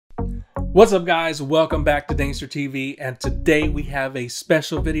What's up, guys? Welcome back to Danester TV, and today we have a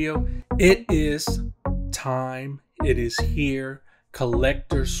special video. It is time. It is here.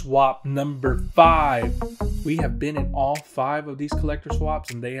 Collector swap number 5. We have been in all 5 of these collector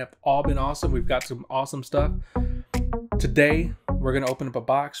swaps, and they have all been awesome. We've got some awesome stuff. Today, we're going to open up a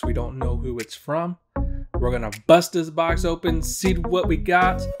box. We don't know who it's from. We're going to bust this box open, see what we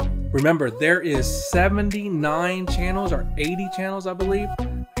got. Remember, there is 79 channels or 80 channels, I believe.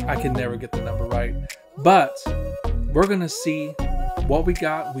 I can never get the number right, but we're gonna see what we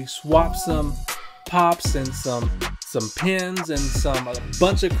got. We swapped some pops and some pins and a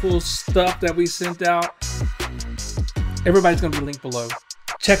bunch of cool stuff that we sent out. Everybody's gonna be linked below.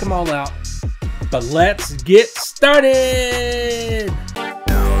 Check them all out, but let's get started.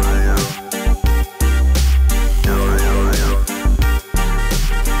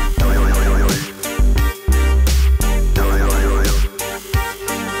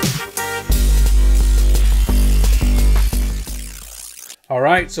 All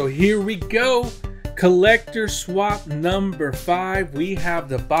right, so here we go. Collector swap number 5. We have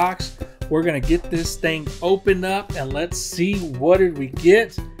the box. We're gonna get this thing opened up and let's see what did we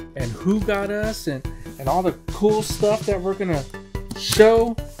get and who got us and all the cool stuff that we're gonna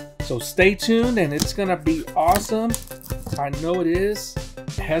show. So stay tuned and it's gonna be awesome. I know it is.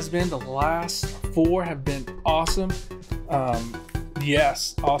 It has been. The last 4 have been awesome.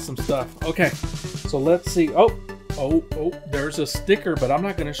 Yes, awesome stuff. Okay, so let's see. Oh, there's a sticker, but I'm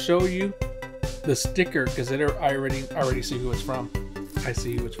not going to show you the sticker because I already see who it's from. I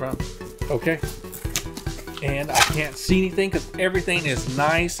see who it's from. Okay. And I can't see anything because everything is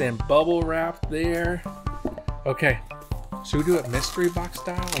nice and bubble wrapped there. Okay. Should we do it mystery box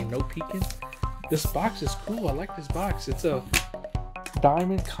style and no peeking? This box is cool. I like this box. It's a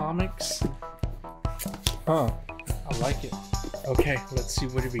Diamond Comics. I like it. Okay, let's see,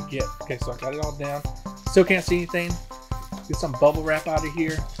 what did we get? Okay, so I got it all down. Still can't see anything. Get some bubble wrap out of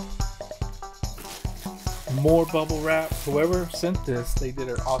here. More bubble wrap. Whoever sent this, they did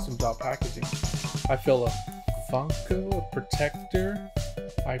an awesome job packaging. I feel a Funko, a protector.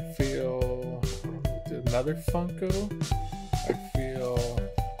 I feel another Funko. I feel,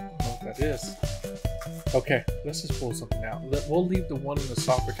 I don't know what that is. Okay, let's just pull something out. We'll leave the one in the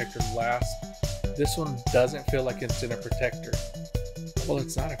soft protector last. This one doesn't feel like it's in a protector. Well,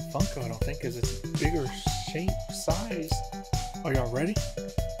 it's not a Funko, I don't think, because it's a bigger shape, size. Are y'all ready?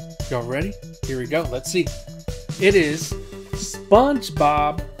 Y'all ready? Here we go. Let's see. It is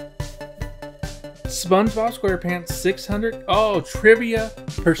SpongeBob SquarePants 600. Oh, Trivia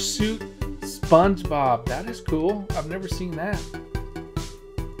Pursuit SpongeBob. That is cool. I've never seen that.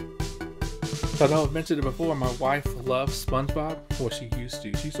 I know I've mentioned it before. My wife loves SpongeBob. Well, she used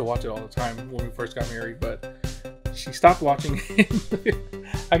to. She used to watch it all the time when we first got married, but she stopped watching it.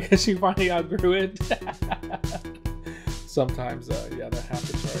 I guess she finally outgrew it. Sometimes, yeah, that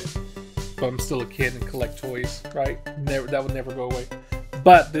happens, right? But I'm still a kid and collect toys, right? That would never go away.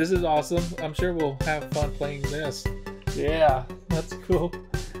 But this is awesome. I'm sure we'll have fun playing this. Yeah, that's cool.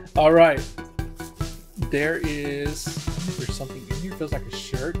 All right. There's something in here. Feels like a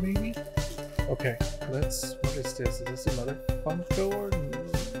shirt, maybe? Okay, what is this? Is this another Funko or?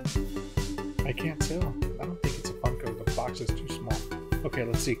 I can't tell. I don't think it's a Funko. The box is too small. Okay,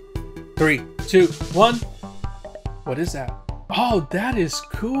 let's see. 3, 2, 1. What is that? Oh, that is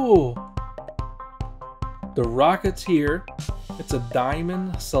cool. The Rocketeer. It's a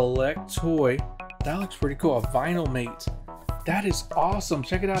Diamond Select toy. That looks pretty cool. A vinyl mate. That is awesome.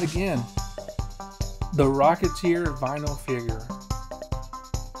 Check it out again. The Rocketeer vinyl figure.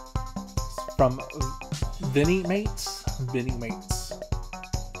 From Vinny Mates.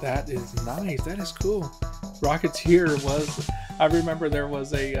 That is nice. That is cool. Rocketeer was, I remember there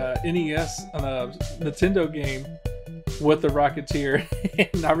was a NES on a Nintendo game with the Rocketeer,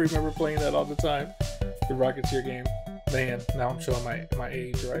 and I remember playing that all the time. The Rocketeer game. Man, now I'm showing my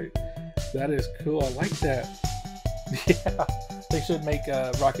age, right? That is cool. I like that. Yeah, they should make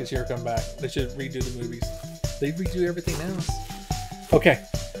Rocketeer come back. They should redo the movies. They redo everything else. Okay,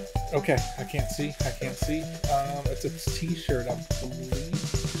 I can't see. It's a t-shirt, I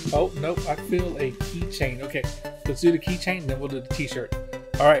believe. Oh, nope, I feel a keychain. Okay, let's do the keychain and then we'll do the t-shirt.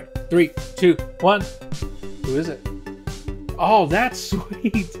 All right, 3, 2, 1. Who is it? Oh, that's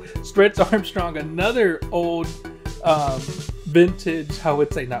sweet. Stretch Armstrong, another old vintage, I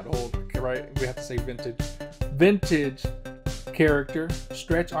would say not old, right? We have to say vintage character,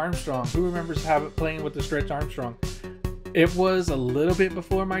 Stretch Armstrong. Who remembers playing with the Stretch Armstrong? It was a little bit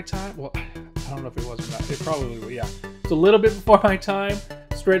before my time. Well, I don't know if it was or not. It probably was, yeah. It's a little bit before my time,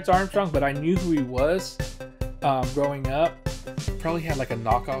 Stretch Armstrong, but I knew who he was. growing up. Probably had like a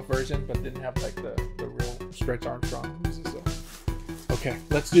knockoff version, but didn't have like the real Stretch Armstrong. So, okay,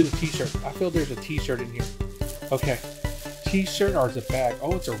 let's do the t-shirt. I feel there's a t-shirt in here. Okay, t-shirt or is it a bag?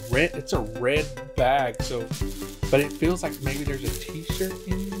 Oh, it's a red bag. So, but it feels like maybe there's a t-shirt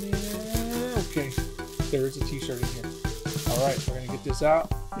in there. Okay, there is a t-shirt in here. All right, we're gonna get this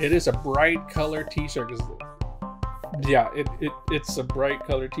out. It is a bright color t-shirt. Yeah, it's a bright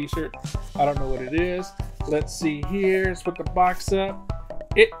color t-shirt. I don't know what it is. Let's see here. Let's put the box up.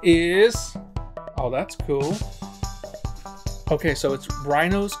 It is, oh, that's cool. Okay, so it's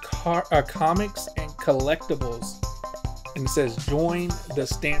Rhino's Comics and Collectibles. And it says join the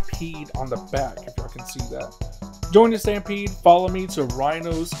Stampede on the back, if y'all can see that. Join the Stampede, follow me to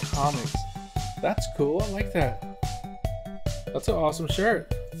Rhino's Comics. That's cool, I like that. That's an awesome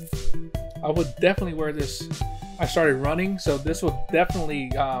shirt. I would definitely wear this. I started running, so this would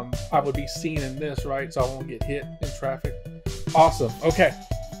definitely, I would be seen in this, right? So I won't get hit in traffic. Awesome. Okay,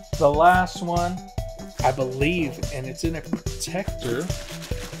 the last one, I believe, and it's in a protector.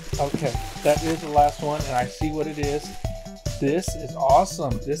 Okay, that is the last one, and I see what it is. This is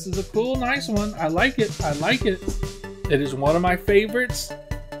awesome. This is a cool, nice one. I like it. I like it. It is one of my favorites.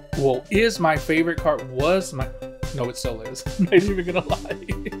 Well, is my favorite card. Was my, no, it still is. I'm not even gonna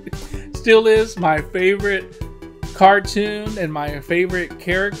lie. Still is my favorite cartoon and my favorite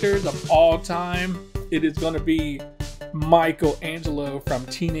characters of all time. It is going to be Michelangelo from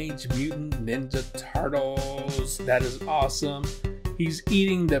Teenage Mutant Ninja Turtles. That is awesome. He's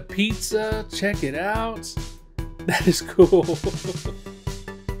eating the pizza. Check it out. That is cool.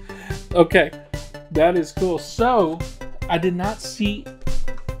 Okay, that is cool. So I did not see,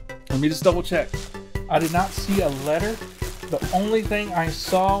 let me just double check. I did not see a letter. The only thing I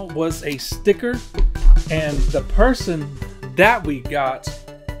saw was a sticker. And the person that we got,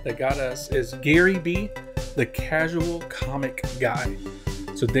 that got us, is Gary B, the casual comic guy.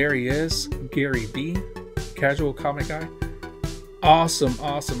 So there he is, Gary B, casual comic guy. Awesome,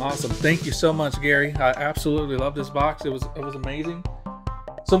 awesome, awesome. Thank you so much, Gary. I absolutely love this box. It was amazing.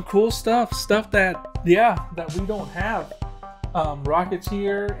 Some cool stuff that, yeah, that we don't have.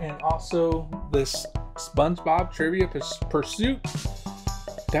 Rocketeer, and also this SpongeBob Trivia Pursuit.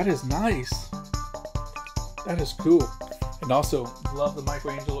 That is nice. That is cool. And also love the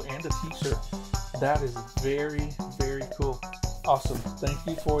Michelangelo and the t-shirt. That is very, very cool. Awesome. Thank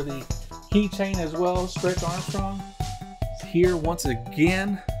you for the keychain as well, Stretch Armstrong. Here once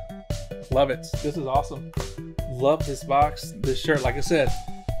again. Love it. This is awesome. Love this box. This shirt, like I said,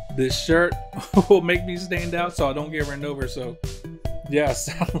 this shirt will make me stand out so I don't get run over. So yes,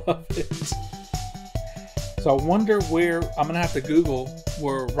 I love it. So I wonder where, I'm gonna have to Google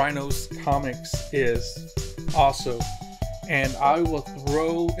where Rhino's Comics is also, and I will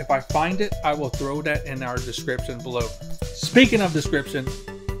throw, if I find it, I will throw that in our description below. Speaking of description,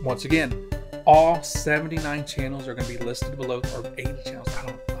 once again, all 79 channels are going to be listed below, or 80 channels.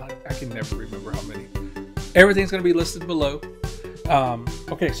 I can never remember how many. Everything's going to be listed below.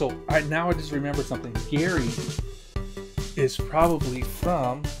 Okay, so I just remembered something. Gary is probably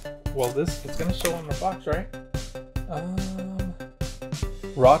from, well, it's going to show on the box, right?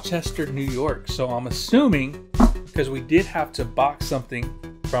 Rochester, New York. So I'm assuming, because we did have to box something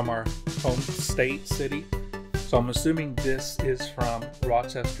from our home state city, so I'm assuming this is from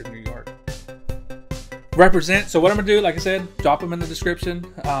Rochester, New York. Represent. So what I'm gonna do, like I said, drop them in the description.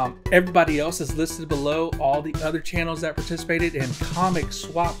 Everybody else is listed below, all the other channels that participated in Comic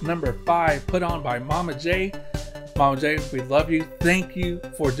Swap number 5, put on by Mama J. Mama J, we love you. Thank you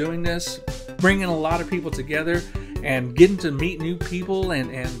for doing this, bringing a lot of people together and getting to meet new people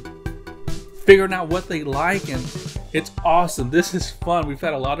and figuring out what they like, and it's awesome. This is fun. We've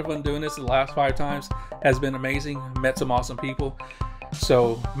had a lot of fun doing this the last 5 times. Has been amazing. Met some awesome people.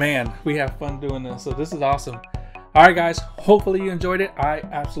 So man, we have fun doing this. So this is awesome. All right, guys, hopefully you enjoyed it. I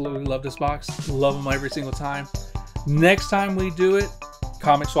absolutely love this box. Love them every single time. Next time we do it,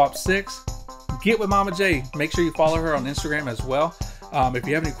 Comic Swap 6, get with Mama J. Make sure you follow her on Instagram as well. If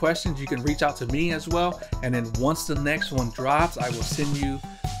you have any questions, you can reach out to me as well. And then once the next one drops, I will send you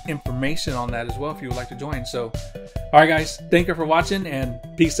information on that as well if you would like to join. So, all right, guys, thank you for watching and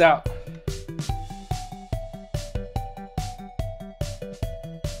peace out.